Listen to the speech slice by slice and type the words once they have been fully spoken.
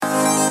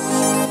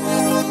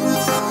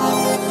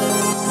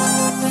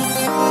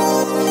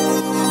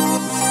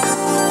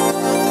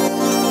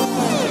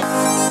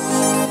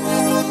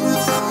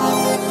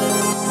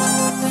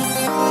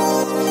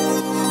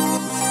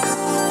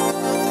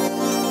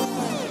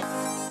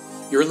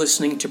You're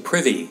listening to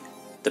Privy,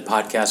 the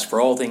podcast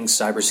for all things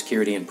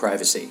cybersecurity and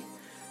privacy.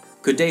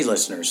 Good day,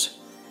 listeners.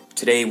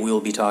 Today we'll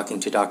be talking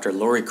to Dr.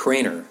 Lori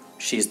Craner.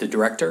 She is the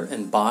Director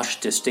and Bosch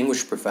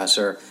Distinguished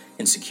Professor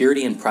in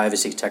Security and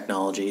Privacy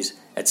Technologies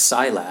at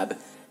Scilab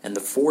and the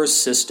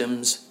Forest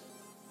Systems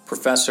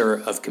Professor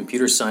of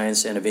Computer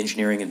Science and of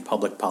Engineering and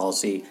Public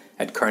Policy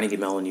at Carnegie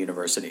Mellon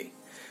University.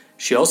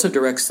 She also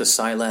directs the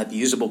Scilab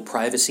Usable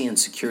Privacy and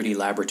Security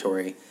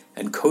Laboratory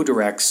and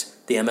co-directs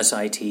the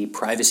MSIT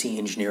Privacy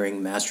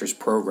Engineering Master's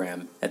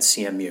Program at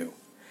CMU.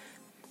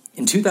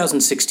 In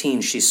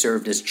 2016, she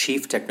served as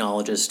Chief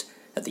Technologist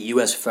at the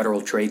U.S.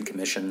 Federal Trade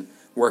Commission,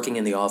 working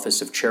in the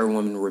office of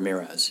Chairwoman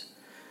Ramirez.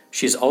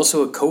 She is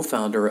also a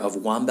co-founder of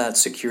Wombat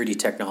Security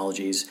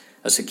Technologies,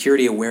 a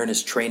security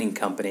awareness training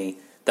company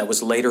that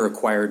was later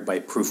acquired by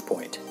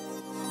Proofpoint.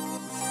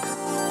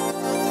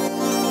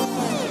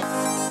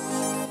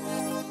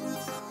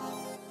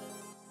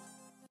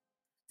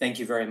 Thank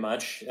you very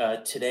much.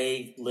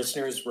 Today,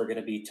 listeners, we're going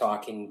to be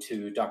talking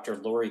to Dr.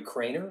 Lori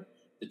Craner,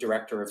 the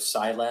director of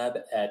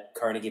Scilab at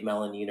Carnegie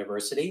Mellon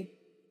University.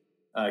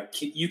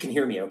 You can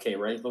hear me okay,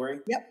 right, Lori?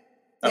 Yep.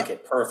 Okay,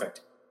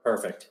 perfect.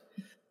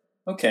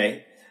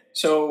 Okay,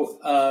 so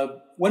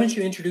why don't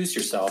you introduce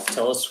yourself?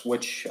 Tell us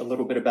a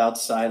little bit about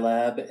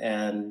Scilab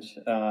and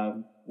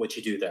what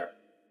you do there.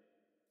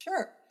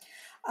 Sure.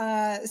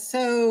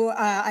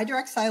 I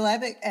direct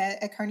Scilab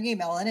at Carnegie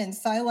Mellon, and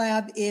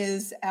Scilab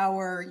is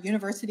our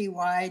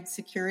university-wide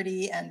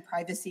security and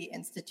privacy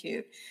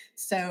institute.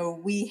 So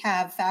we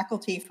have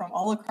faculty from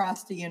all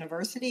across the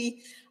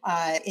university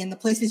in the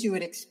places you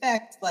would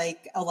expect,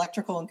 like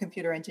electrical and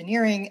computer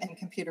engineering and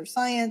computer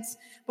science.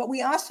 But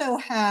we also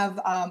have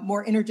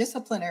more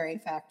interdisciplinary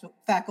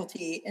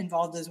faculty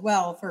involved as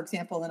well, for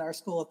example, in our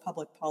School of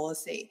Public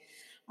Policy.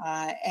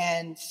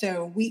 And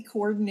so we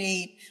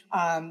coordinate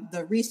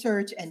the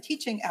research and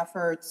teaching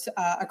efforts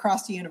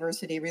across the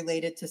university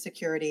related to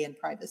security and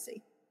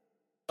privacy.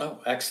 Oh,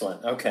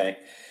 excellent. Okay.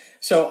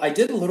 So I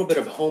did a little bit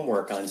of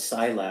homework on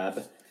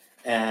Scilab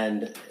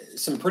and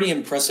some pretty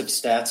impressive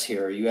stats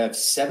here. You have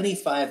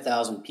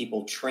 75,000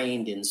 people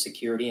trained in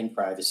security and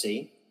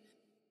privacy,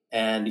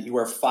 and you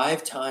are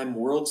 5-time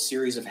World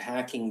Series of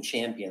Hacking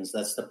champions.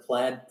 That's the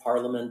Plaid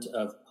Parliament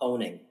of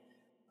Pwning.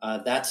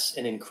 That's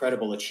an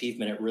incredible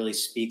achievement. It really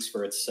speaks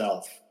for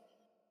itself.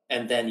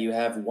 And then you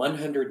have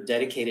 100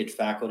 dedicated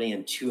faculty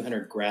and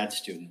 200 grad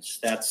students.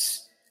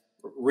 That's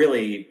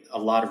really a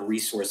lot of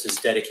resources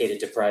dedicated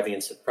to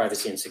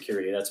privacy and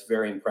security. That's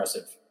very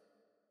impressive.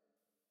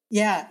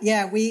 Yeah,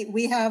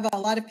 we have a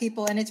lot of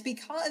people, and it's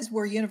because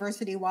we're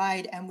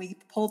university-wide and we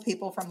pull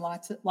people from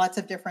lots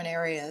of different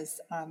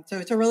areas. So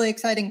it's a really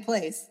exciting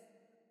place.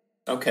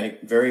 Okay,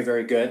 very,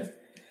 very good.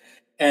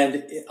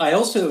 And I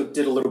also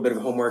did a little bit of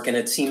homework, and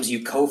it seems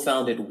you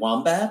co-founded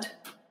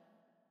Wombat.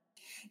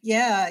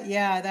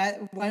 Yeah,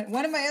 that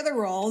one of my other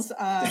roles.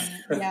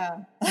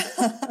 Yeah.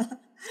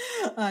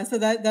 So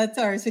that's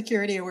our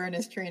security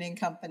awareness training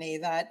company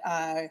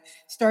that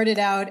started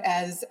out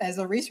as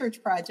a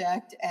research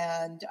project,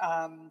 and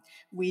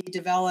we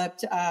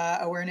developed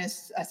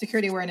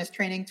security awareness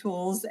training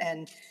tools,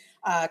 and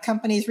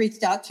companies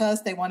reached out to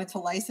us. They wanted to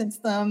license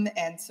them,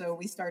 and so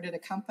we started a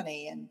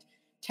company, and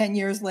 10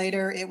 years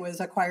later, it was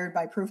acquired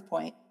by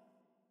Proofpoint.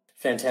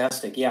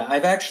 Fantastic. Yeah,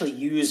 I've actually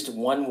used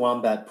one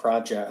Wombat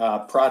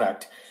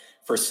product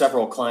for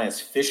several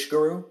clients,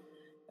 FishGuru,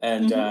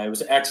 and it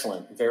was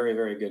excellent. Very,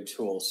 very good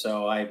tool.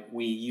 So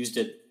we used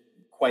it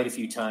quite a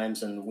few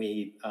times, and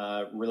we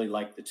really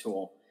liked the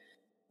tool.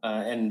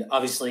 And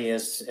obviously,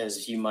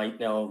 as you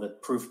might know,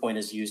 that Proofpoint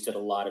is used at a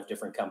lot of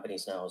different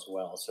companies now as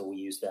well. So we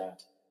use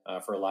that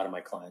for a lot of my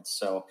clients.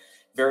 So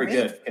very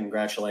good.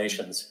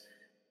 Congratulations.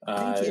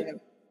 Thank you.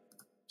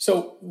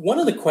 So one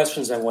of the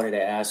questions I wanted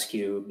to ask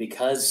you,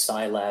 because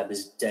Scilab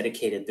is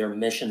dedicated, their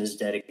mission is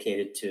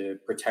dedicated to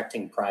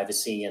protecting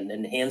privacy and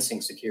enhancing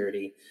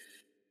security.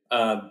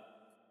 Do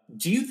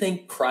you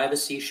think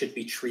privacy should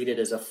be treated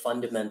as a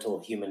fundamental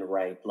human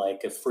right,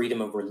 like a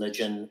freedom of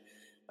religion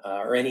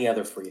or any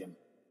other freedom?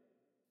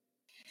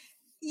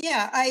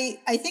 Yeah,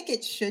 I think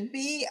it should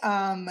be.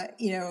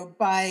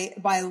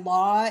 By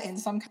law in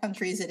some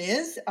countries it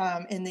is.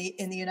 In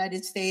the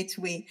United States,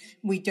 we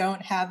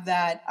don't have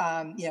that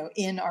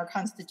in our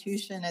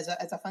Constitution as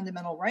a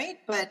fundamental right.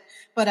 But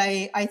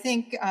I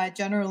think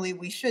generally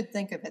we should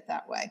think of it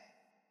that way.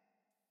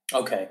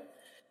 Okay.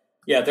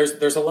 Yeah,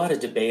 there's a lot of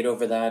debate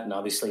over that, and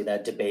obviously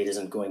that debate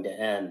isn't going to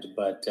end.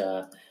 But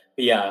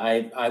yeah,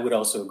 I would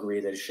also agree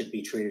that it should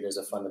be treated as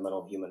a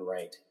fundamental human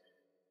right.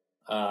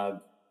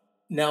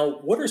 Now,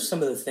 what are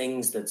some of the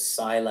things that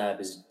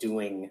Scilab is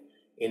doing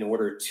in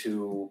order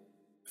to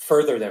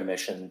further their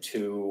mission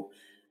to,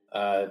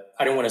 I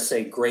don't want to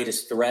say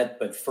greatest threat,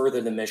 but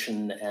further the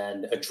mission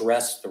and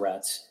address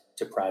threats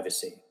to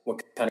privacy?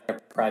 What kind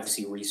of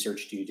privacy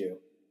research do you do?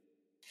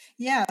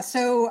 Yeah,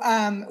 so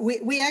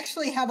we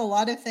actually have a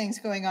lot of things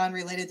going on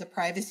related to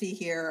privacy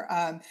here.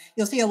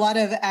 You'll see a lot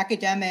of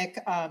academic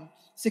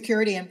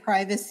security and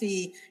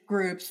privacy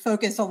groups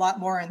focus a lot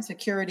more on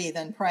security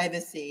than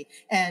privacy,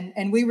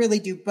 and we really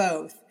do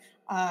both.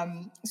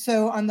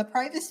 So on the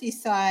privacy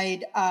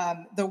side,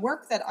 the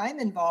work that I'm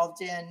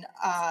involved in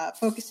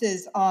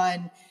focuses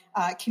on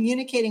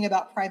communicating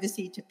about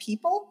privacy to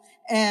people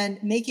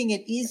and making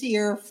it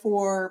easier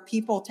for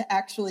people to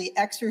actually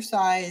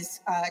exercise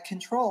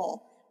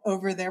control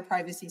over their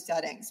privacy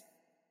settings.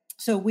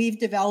 So we've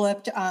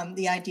developed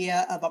the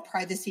idea of a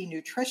privacy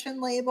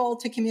nutrition label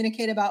to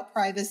communicate about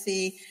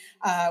privacy.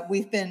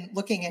 We've been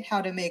looking at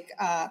how to make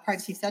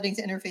privacy settings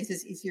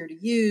interfaces easier to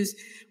use.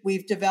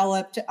 We've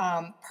developed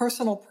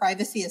personal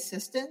privacy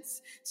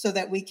assistance so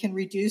that we can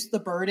reduce the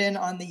burden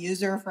on the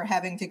user for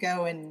having to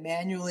go and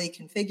manually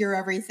configure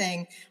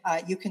everything.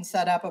 You can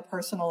set up a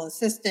personal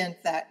assistant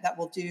that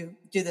will do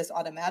this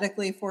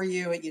automatically for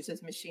you. It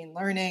uses machine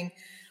learning.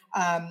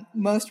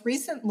 Most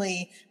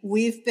recently,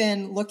 we've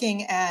been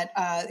looking at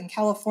in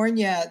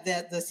California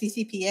that the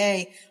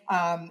CCPA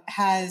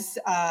has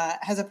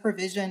a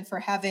provision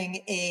for having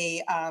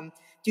a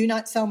 "Do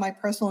not sell my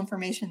personal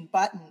information"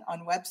 button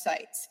on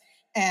websites,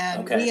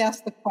 and we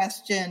asked the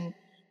question,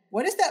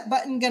 what is that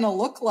button going to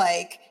look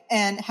like,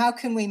 and how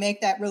can we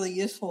make that really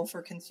useful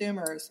for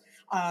consumers?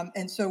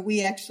 And so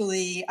we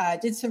actually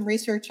did some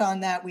research on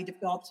that. We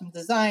developed some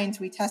designs.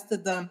 We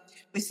tested them.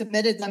 We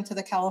submitted them to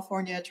the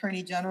California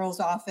Attorney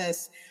General's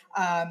office,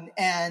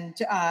 and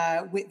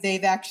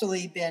they've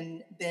actually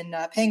been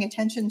paying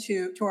attention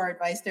to our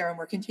advice there, and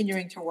we're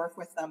continuing to work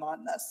with them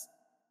on this.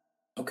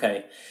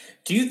 Okay.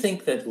 Do you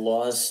think that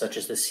laws such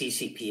as the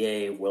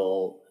CCPA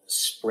will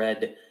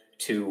spread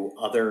to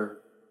other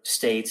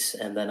states?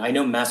 And then I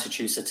know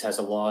Massachusetts has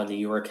a law, New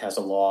York has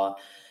a law.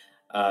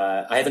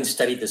 I haven't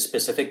studied the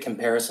specific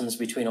comparisons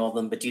between all of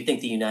them, but do you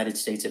think the United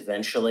States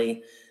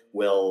eventually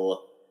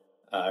will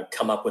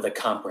come up with a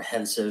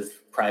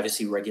comprehensive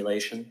privacy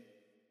regulation?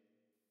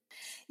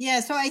 Yeah,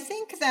 so I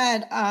think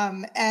that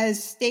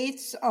as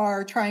states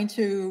are trying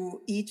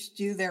to each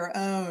do their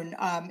own,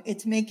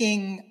 it's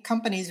making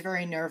companies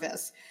very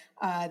nervous.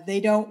 They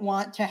don't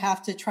want to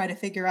have to try to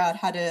figure out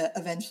how to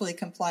eventually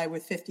comply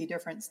with 50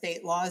 different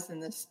state laws in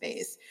this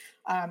space.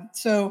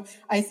 So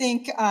I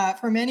think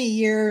for many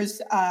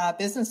years,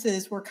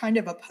 businesses were kind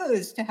of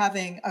opposed to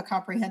having a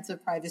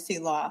comprehensive privacy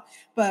law.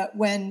 But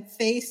when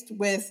faced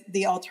with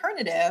the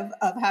alternative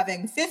of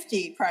having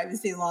 50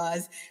 privacy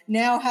laws,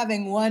 now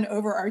having one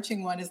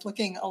overarching one is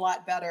looking a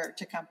lot better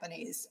to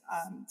companies.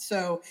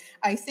 So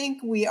I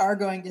think we are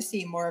going to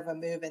see more of a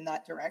move in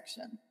that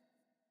direction.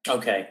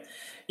 Okay.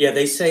 Yeah,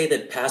 they say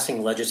that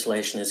passing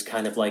legislation is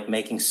kind of like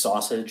making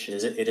sausage.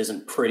 It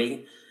isn't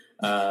pretty,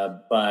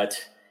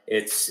 but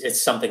it's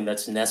something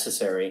that's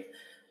necessary.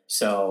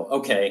 So,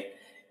 okay.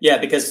 Yeah,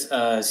 because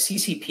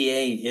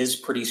CCPA is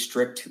pretty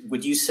strict.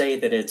 Would you say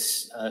that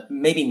it's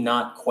maybe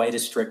not quite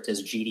as strict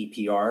as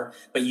GDPR,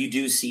 but you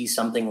do see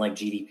something like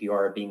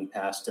GDPR being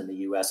passed in the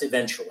US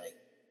eventually?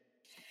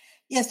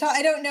 Yeah, so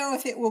I don't know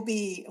if it will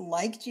be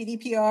like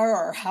GDPR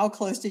or how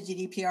close to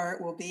GDPR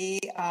it will be.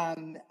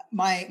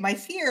 My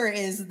fear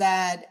is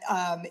that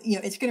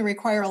it's going to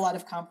require a lot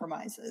of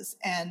compromises,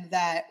 and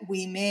that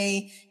we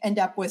may end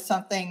up with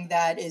something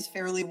that is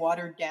fairly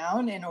watered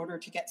down in order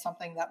to get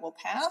something that will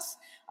pass.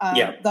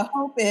 Yeah. The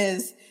hope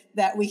is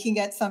that we can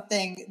get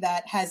something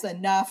that has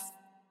enough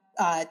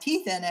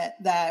teeth in it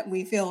that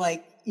we feel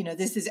like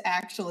this is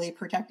actually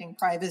protecting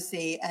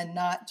privacy and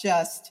not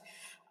just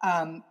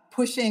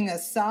pushing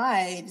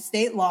aside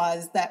state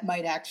laws that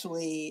might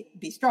actually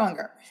be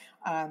stronger.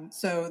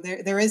 So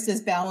there is this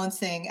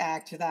balancing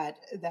act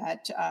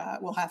that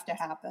will have to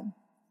happen.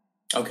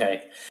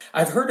 Okay.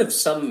 I've heard of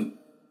some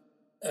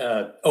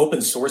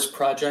open source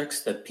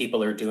projects that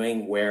people are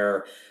doing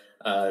where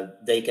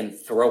they can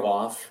throw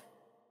off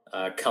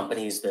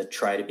companies that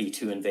try to be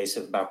too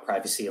invasive about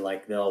privacy.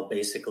 Like they'll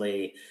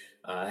basically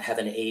have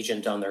an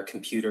agent on their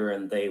computer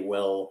and they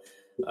will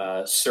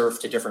surf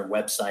to different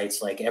websites.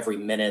 Like every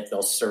minute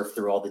they'll surf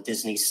through all the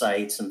Disney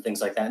sites and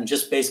things like that and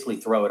just basically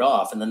throw it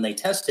off. And then they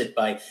test it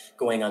by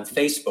going on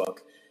Facebook,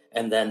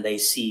 and then they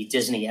see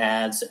Disney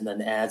ads and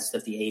then ads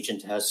that the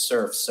agent has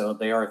surfed. So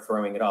they are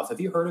throwing it off.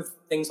 Have you heard of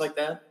things like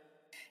that?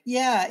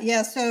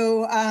 Yeah.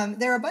 So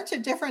there are a bunch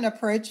of different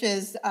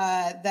approaches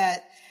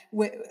that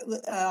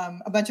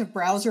a bunch of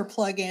browser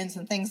plugins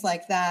and things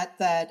like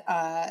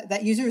that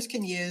users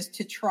can use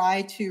to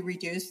try to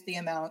reduce the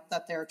amount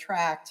that they're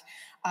tracked.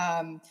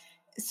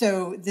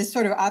 So this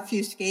sort of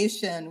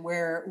obfuscation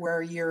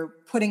where you're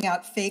putting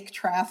out fake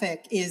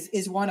traffic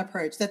is one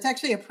approach. That's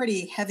actually a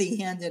pretty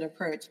heavy-handed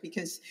approach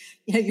because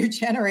you're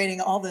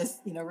generating all this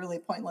really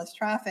pointless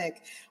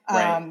traffic,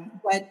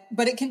 Right.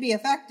 but it can be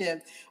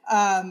effective.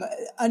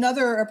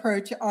 Another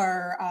approach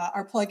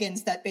are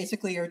plugins that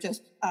basically are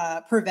just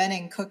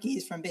preventing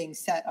cookies from being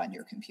set on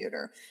your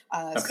computer.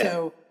 Okay.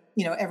 So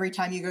every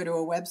time you go to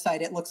a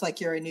website, it looks like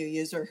you're a new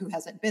user who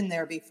hasn't been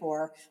there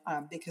before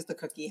because the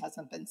cookie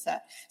hasn't been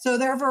set. So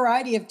there are a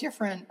variety of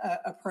different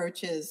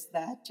approaches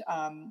that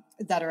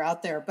are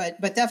out there,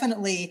 but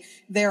definitely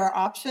there are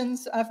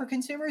options for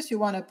consumers who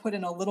want to put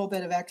in a little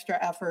bit of extra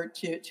effort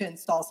to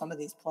install some of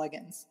these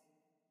plugins.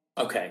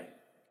 Okay.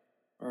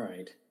 All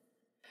right.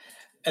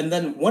 And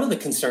then one of the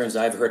concerns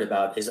I've heard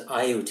about is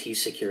IoT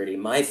security.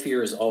 My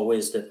fear is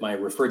always that my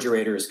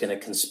refrigerator is going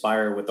to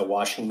conspire with the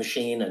washing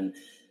machine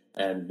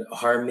and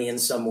harm me in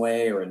some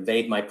way or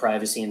invade my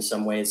privacy in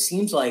some way. It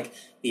seems like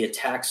the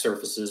attack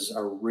surfaces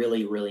are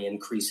really, really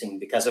increasing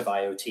because of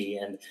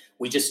IoT, and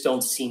we just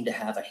don't seem to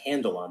have a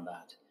handle on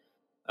that.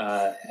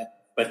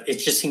 But it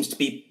just seems to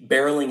be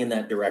barreling in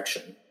that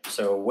direction.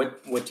 So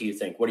what do you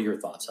think? What are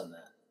your thoughts on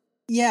that?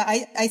 Yeah,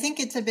 I think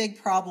it's a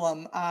big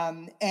problem.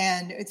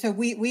 And so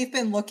we've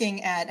been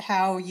looking at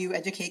how you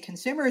educate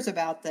consumers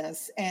about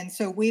this. And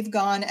so we've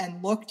gone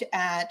and looked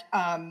at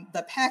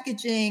the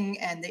packaging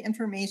and the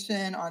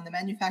information on the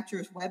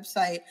manufacturer's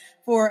website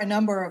for a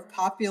number of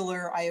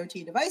popular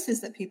IoT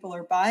devices that people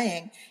are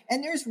buying.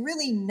 And there's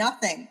really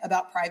nothing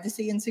about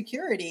privacy and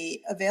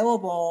security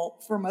available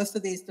for most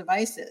of these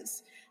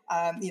devices.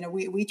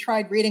 We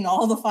tried reading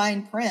all the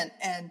fine print,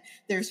 and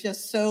there's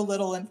just so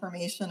little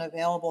information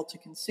available to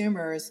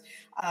consumers.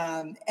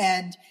 And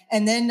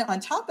then on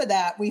top of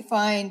that, we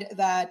find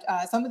that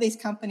some of these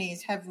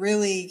companies have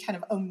really kind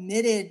of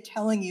omitted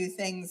telling you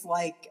things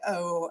like,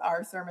 "Oh,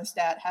 our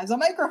thermostat has a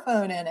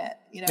microphone in it."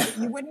 You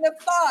wouldn't have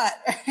thought,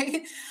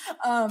 right?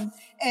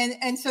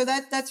 And so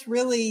that's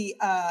really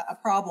a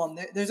problem.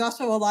 There's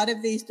also a lot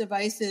of these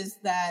devices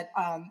that,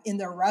 in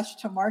their rush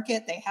to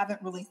market, they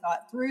haven't really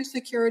thought through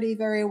security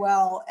very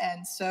well,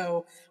 and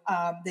so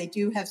they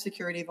do have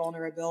security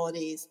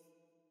vulnerabilities.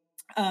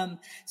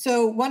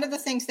 So one of the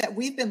things that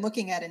we've been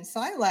looking at in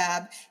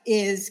Scilab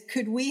is,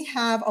 could we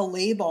have a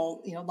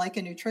label, like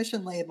a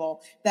nutrition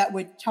label, that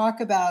would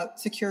talk about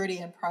security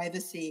and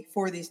privacy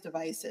for these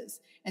devices?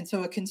 And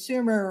so a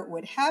consumer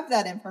would have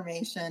that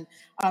information,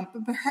 but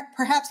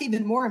perhaps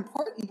even more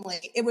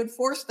importantly, it would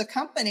force the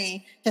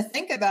company to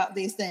think about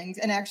these things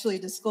and actually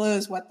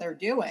disclose what they're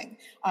doing,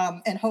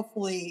 and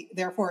hopefully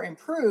therefore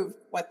improve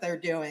what they're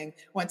doing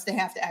once they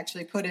have to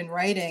actually put in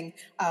writing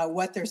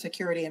what their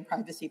security and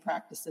privacy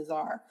practices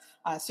are.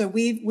 So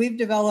we've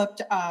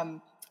developed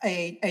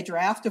a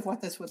draft of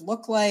what this would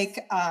look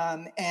like,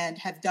 and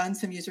have done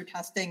some user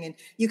testing. And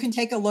you can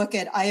take a look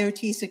at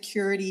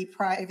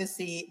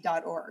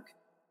iotsecurityprivacy.org.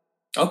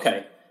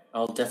 Okay,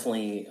 I'll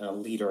definitely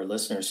lead our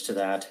listeners to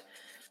that.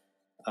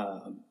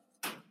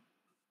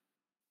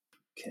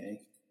 Okay.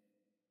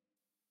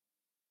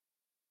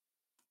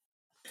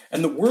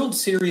 And the World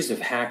Series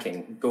of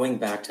Hacking, going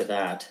back to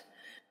that,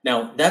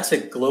 now that's a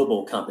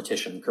global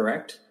competition,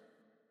 correct?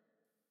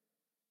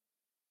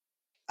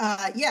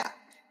 Yeah,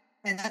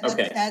 and that's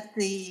Okay. at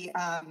the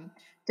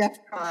DEF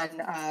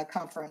CON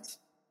conference.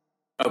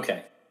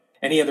 Okay.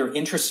 Any other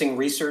interesting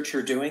research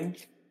you're doing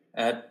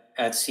at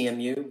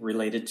CMU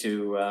related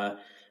to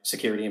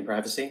security and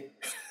privacy?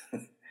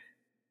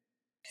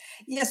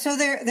 Yeah, so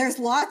there's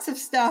lots of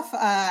stuff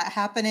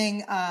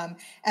happening.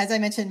 As I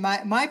mentioned,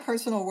 my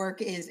personal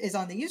work is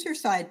on the user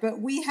side, but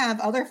we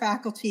have other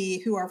faculty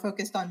who are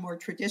focused on more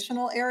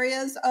traditional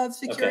areas of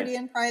security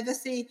and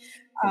privacy.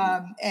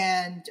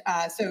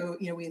 So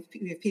we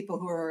have people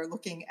who are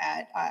looking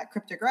at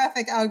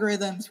cryptographic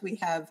algorithms. We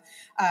have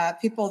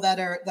people that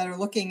are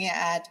looking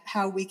at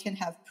how we can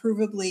have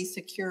provably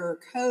secure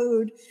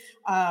code.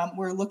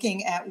 We're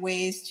looking at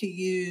ways to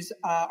use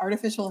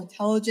artificial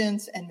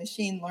intelligence and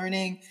machine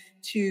learning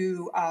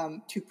to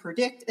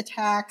predict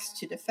attacks,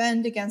 to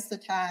defend against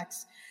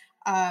attacks.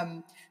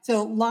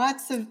 So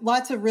lots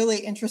of really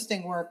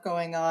interesting work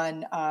going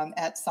on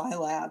at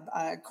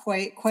Scilab.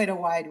 Quite a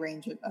wide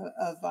range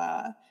of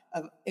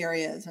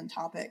areas and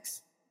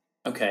topics.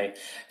 Okay.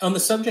 On the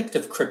subject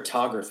of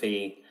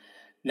cryptography,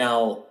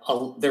 now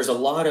there's a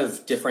lot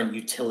of different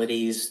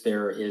utilities.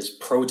 There is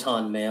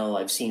Proton Mail.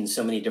 I've seen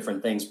so many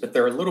different things, but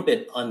they're a little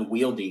bit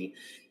unwieldy.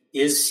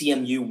 Is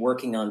CMU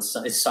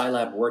is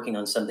Scilab working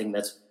on something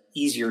that's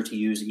easier to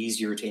use,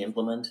 easier to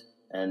implement,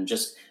 and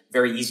just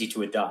very easy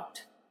to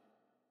adopt?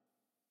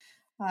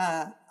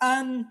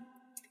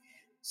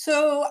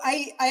 So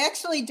I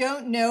actually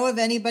don't know of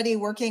anybody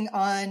working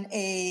on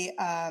a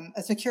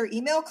secure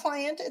email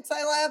client at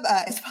Scilab.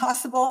 It's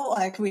possible,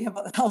 like we have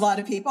a lot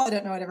of people. I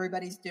don't know what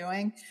everybody's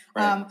doing,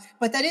 Right.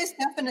 but that is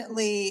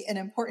definitely an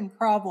important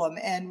problem.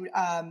 And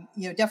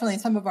definitely in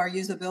some of our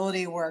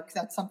usability work,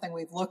 that's something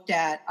we've looked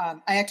at.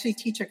 I actually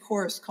teach a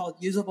course called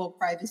Usable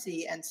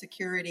Privacy and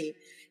Security.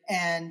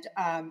 And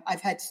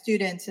I've had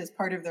students, as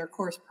part of their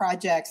course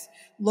projects,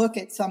 look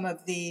at some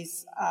of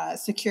these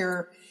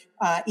secure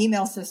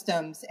email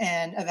systems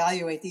and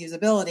evaluate the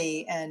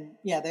usability. And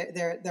yeah,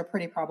 they're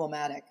pretty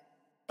problematic.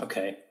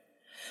 Okay.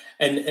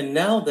 And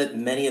now that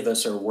many of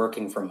us are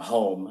working from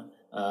home,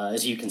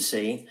 as you can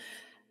see,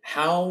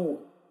 how,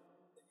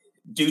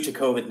 due to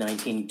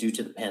COVID-19, due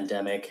to the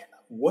pandemic,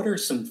 what are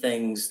some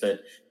things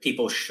that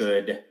people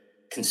should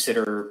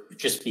consider,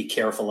 just be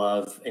careful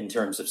of in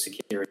terms of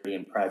security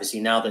and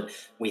privacy now that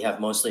we have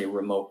mostly a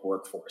remote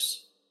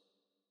workforce?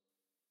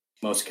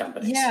 Most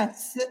companies.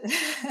 Yes.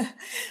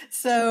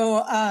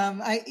 So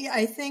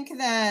I think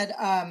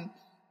that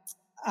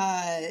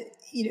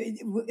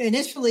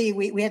initially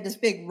we had this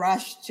big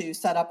rush to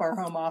set up our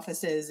home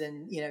offices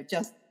and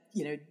just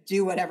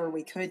do whatever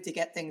we could to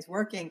get things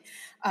working.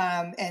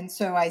 And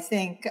so I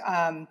think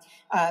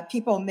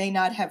people may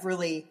not have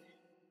really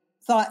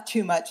thought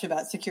too much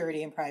about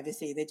security and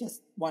privacy. They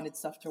just wanted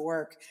stuff to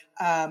work.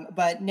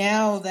 But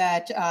now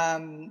that,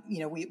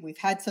 we've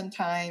had some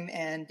time,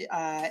 and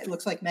it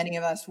looks like many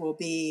of us will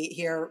be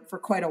here for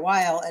quite a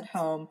while at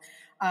home,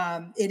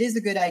 it is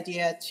a good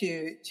idea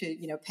to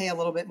pay a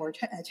little bit more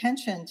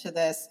attention to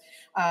this,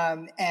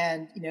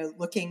 and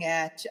looking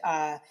at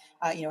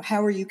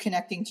how are you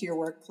connecting to your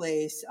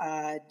workplace?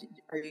 Are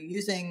you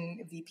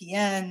using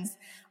VPNs?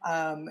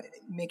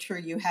 Make sure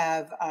you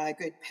have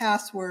good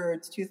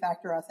passwords,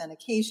 two-factor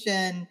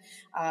authentication,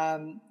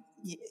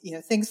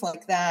 things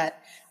like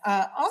that.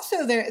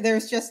 Also,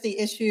 there's just the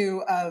issue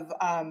of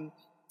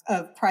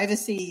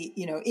privacy,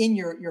 in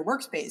your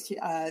workspace.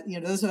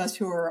 Those of us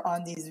who are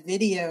on these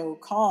video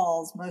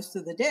calls most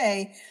of the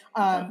day,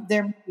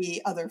 there may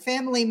be other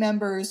family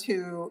members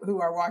who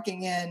are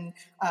walking in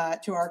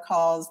to our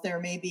calls. There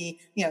may be,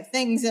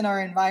 things in our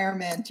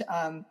environment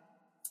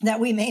that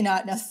we may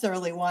not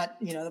necessarily want,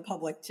 the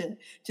public to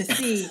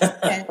see.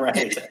 And,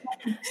 right.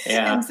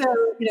 Yeah. And so,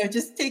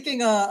 just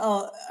taking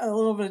a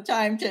little bit of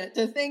time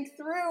to think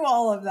through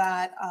all of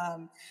that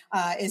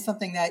is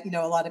something that,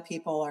 a lot of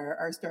people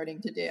are starting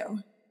to do.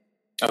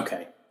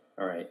 Okay.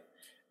 All right.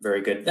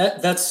 Very good.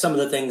 That's some of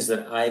the things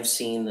that I've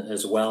seen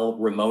as well.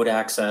 Remote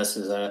access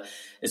is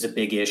a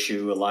big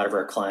issue. A lot of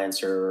our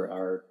clients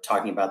are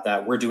talking about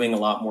that. We're doing a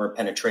lot more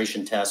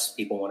penetration tests.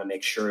 People want to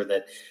make sure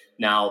that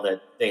now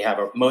that they have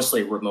a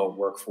mostly remote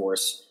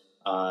workforce,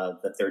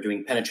 that they're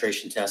doing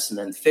penetration tests and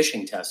then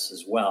phishing tests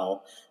as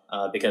well,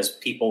 because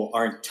people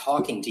aren't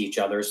talking to each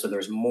other. So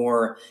there's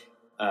more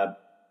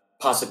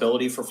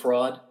possibility for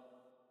fraud,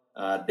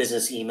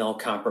 business email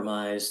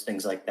compromise,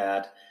 things like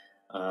that.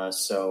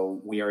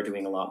 So we are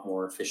doing a lot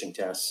more phishing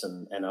tests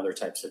and other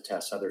types of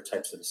tests, other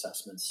types of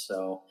assessments.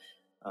 So,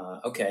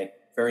 okay,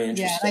 very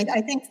interesting. Yeah,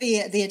 I think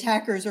the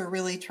attackers are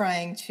really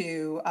trying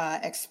to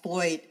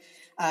exploit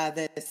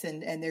this,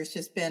 and there's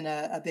just been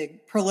a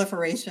big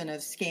proliferation of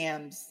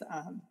scams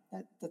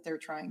that they're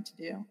trying to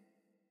do.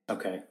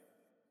 Okay.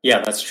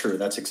 Yeah, that's true.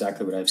 That's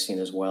exactly what I've seen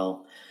as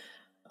well.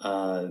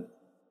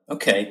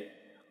 Okay.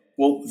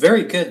 Well,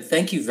 very good.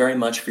 Thank you very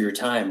much for your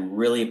time.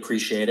 Really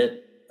appreciate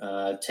it.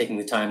 Taking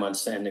the time on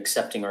and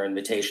accepting our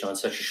invitation on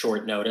such a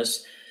short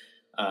notice.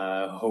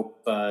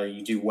 Hope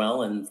you do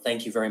well, and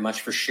thank you very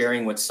much for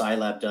sharing what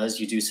Scilab does.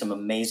 You do some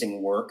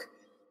amazing work.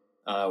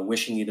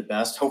 Wishing you the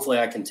best. Hopefully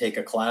I can take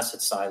a class at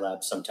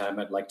Scilab sometime.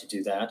 I'd like to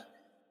do that.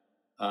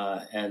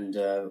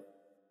 And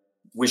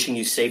wishing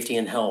you safety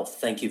and health.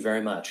 Thank you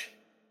very much.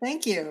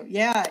 Thank you.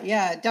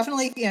 Yeah.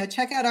 Definitely,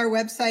 check out our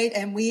website,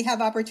 and we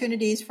have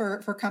opportunities for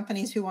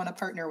companies who want to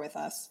partner with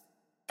us.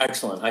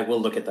 Excellent. I will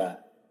look at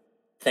that.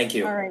 Thank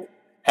you. All right.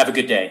 Have a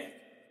good day.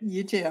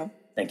 You too.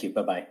 Thank you.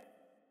 Bye-bye.